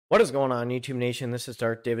What is going on, YouTube Nation? This is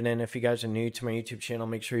Dark Dividend. If you guys are new to my YouTube channel,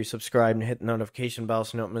 make sure you subscribe and hit the notification bell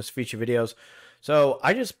so you don't miss future videos. So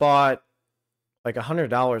I just bought like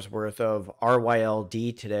 $100 worth of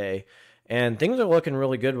RYLD today, and things are looking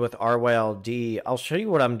really good with RYLD. I'll show you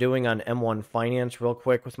what I'm doing on M1 Finance real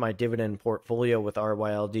quick with my dividend portfolio with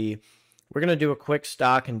RYLD. We're going to do a quick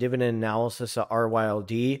stock and dividend analysis of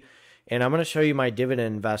RYLD. And I'm going to show you my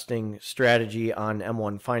dividend investing strategy on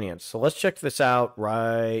M1 Finance. So let's check this out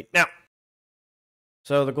right now.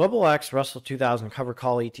 So the Global X Russell 2000 Covered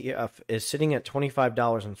Call ETF is sitting at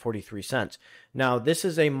 $25.43. Now, this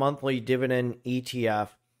is a monthly dividend ETF.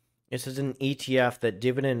 This is an ETF that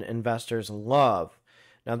dividend investors love.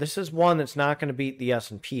 Now, this is one that's not going to beat the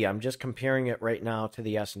S&P. I'm just comparing it right now to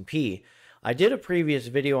the S&P. I did a previous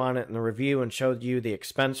video on it in the review and showed you the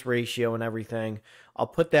expense ratio and everything. I'll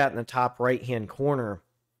put that in the top right-hand corner.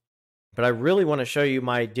 But I really want to show you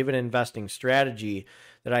my dividend investing strategy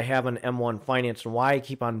that I have on M1 Finance and why I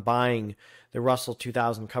keep on buying the Russell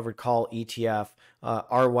 2000 Covered Call ETF.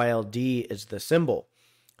 RYLD is the symbol.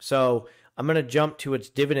 So I'm going to jump to its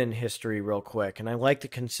dividend history real quick. And I like the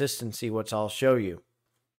consistency, which I'll show you.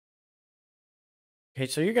 Okay,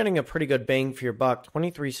 so you're getting a pretty good bang for your buck,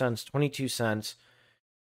 23 cents, 22 cents.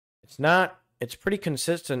 It's pretty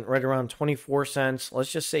consistent right around 24 cents.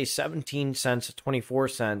 Let's just say 17 cents to 24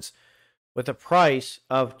 cents with a price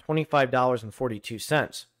of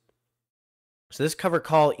 $25.42. So this covered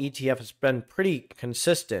call ETF has been pretty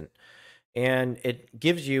consistent and it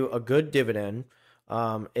gives you a good dividend.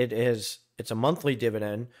 It's a monthly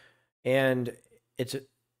dividend, and it's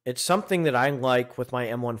something that I like with my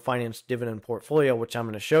M1 Finance dividend portfolio, which I'm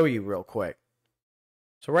going to show you real quick.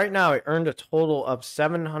 So right now I earned a total of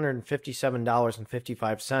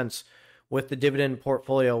 $757.55 with the dividend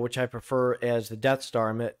portfolio, which I prefer as the Death Star.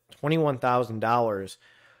 I'm at $21,000.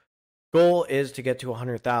 Goal is to get to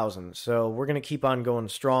 $100,000. So we're going to keep on going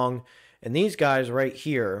strong. And these guys right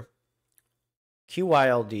here,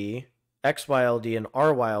 QYLD, xyld, and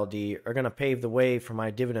RYLD, are going to pave the way for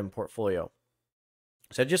my dividend portfolio.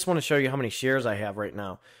 So I just want to show you how many shares I have right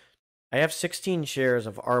now. I have 16 shares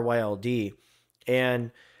of RYLD,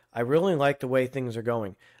 and I really like the way things are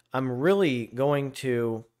going. I'm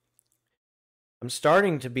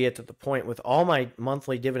starting to be at the point with all my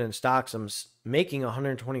monthly dividend stocks, I'm making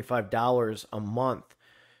 $125 a month.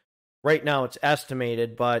 Right now it's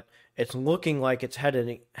estimated, but it's looking like it's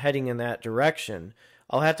heading in that direction.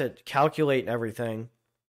 I'll have to calculate everything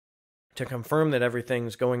to confirm that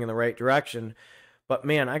everything's going in the right direction. But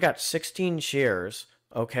man, I got 16 shares,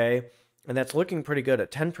 okay? And that's looking pretty good at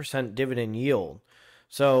 10% dividend yield.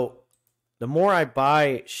 So the more I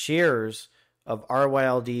buy shares of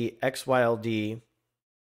RYLD, xyld,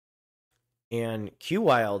 and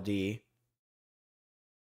QYLD,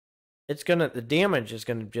 the damage is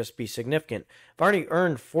gonna just be significant. I've already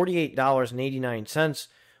earned $48.89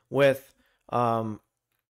 with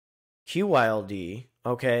QYLD,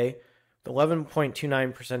 okay?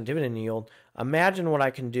 11.29% dividend yield. Imagine what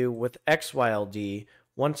I can do with RYLD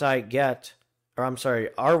once I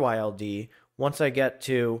get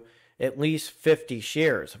to at least 50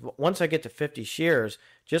 shares. Once I get to 50 shares,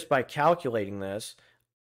 just by calculating this,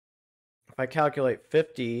 if I calculate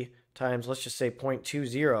 50 times, let's just say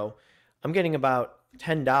 0.20, I'm getting about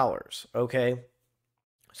 $10, okay?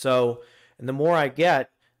 So, and the more I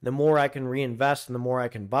get, the more I can reinvest and the more I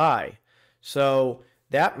can buy. So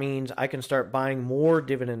that means I can start buying more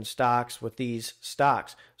dividend stocks with these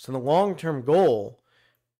stocks. So the long-term goal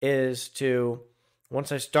is to,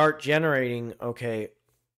 once I start generating, $100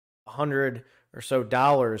 or so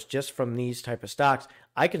just from these type of stocks,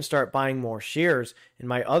 I can start buying more shares in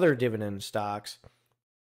my other dividend stocks.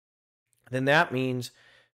 Then that means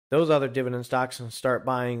those other dividend stocks can start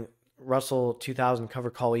buying Russell 2000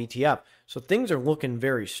 Covered Call ETF. So things are looking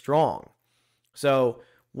very strong. So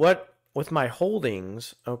with my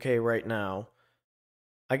holdings, right now,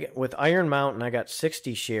 with Iron Mountain, I got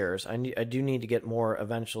 60 shares. I do need to get more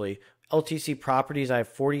eventually. LTC Properties, I have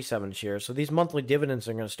 47 shares. So these monthly dividends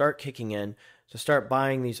are going to start kicking in to start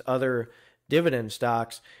buying these other dividend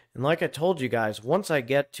stocks. And like I told you guys, once I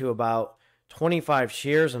get to about 25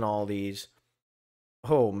 shares in all these,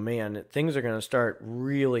 oh man, things are going to start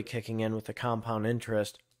really kicking in with the compound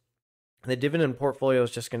interest. The dividend portfolio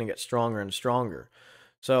is just going to get stronger and stronger.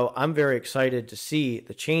 So I'm very excited to see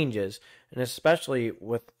the changes, and especially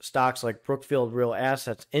with stocks like Brookfield Real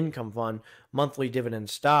Assets Income Fund, monthly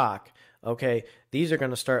dividend stock. Okay, these are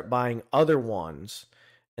going to start buying other ones.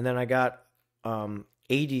 And then I got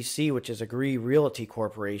ADC, which is Agree Realty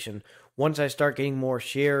Corporation. Once I start getting more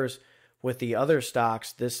shares with the other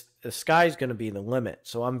stocks, the sky's going to be the limit.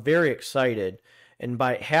 So I'm very excited. And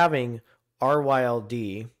by having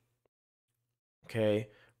RYLD, okay,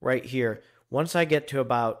 right here, once I get to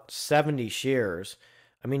about 70 shares,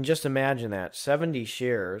 I mean, just imagine that 70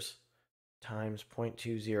 shares times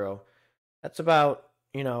 0.20, that's about,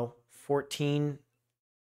 you know, $14.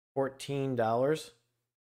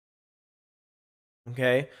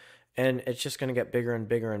 Okay. And it's just going to get bigger and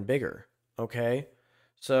bigger and bigger. Okay.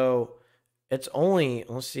 So it's only,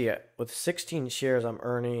 let's see, with 16 shares, I'm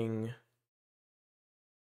earning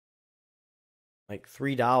like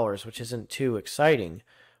 $3, which isn't too exciting.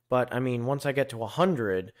 But I mean, once I get to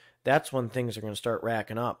 100, that's when things are going to start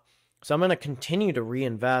racking up. So I'm going to continue to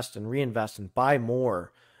reinvest and buy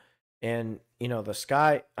more. And, you know, the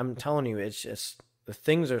sky, I'm telling you, it's just the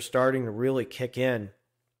things are starting to really kick in.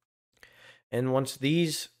 And once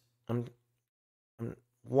these,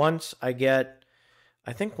 once I get,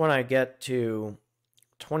 I think when I get to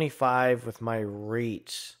 25 with my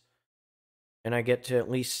rates, and I get to at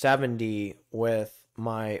least 70 with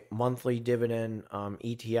my monthly dividend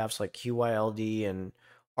ETFs like QYLD and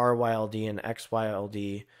RYLD and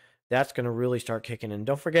xyld, that's going to really start kicking in.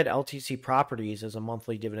 Don't forget LTC Properties is a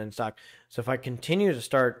monthly dividend stock. So if I continue to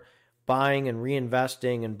start buying and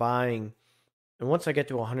reinvesting and buying, and once I get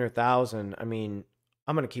to 100,000, I mean,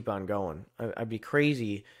 I'm going to keep on going. I'd be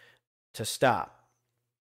crazy to stop.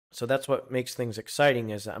 So that's what makes things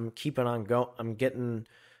exciting is I'm keeping on I'm getting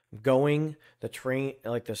going. The train,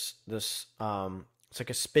 like this it's like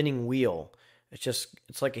a spinning wheel.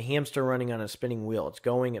 It's like a hamster running on a spinning wheel. It's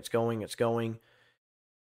going.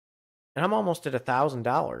 And I'm almost at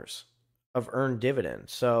 $1,000 of earned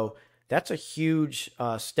dividends. So that's a huge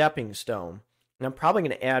stepping stone. And I'm probably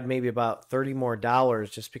going to add maybe about $30 more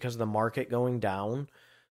just because of the market going down.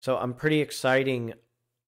 So I'm pretty exciting.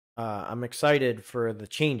 I'm excited for the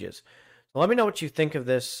changes. So let me know what you think of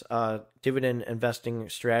this dividend investing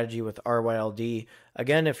strategy with RYLD.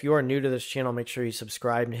 Again, if you are new to this channel, make sure you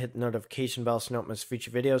subscribe and hit the notification bell so you don't miss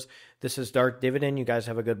future videos. This is Dark Dividend. You guys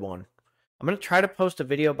have a good one. I'm going to try to post a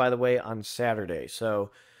video, by the way, on Saturday. So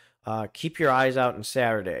keep your eyes out on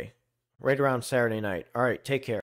Saturday, right around Saturday night. All right, take care.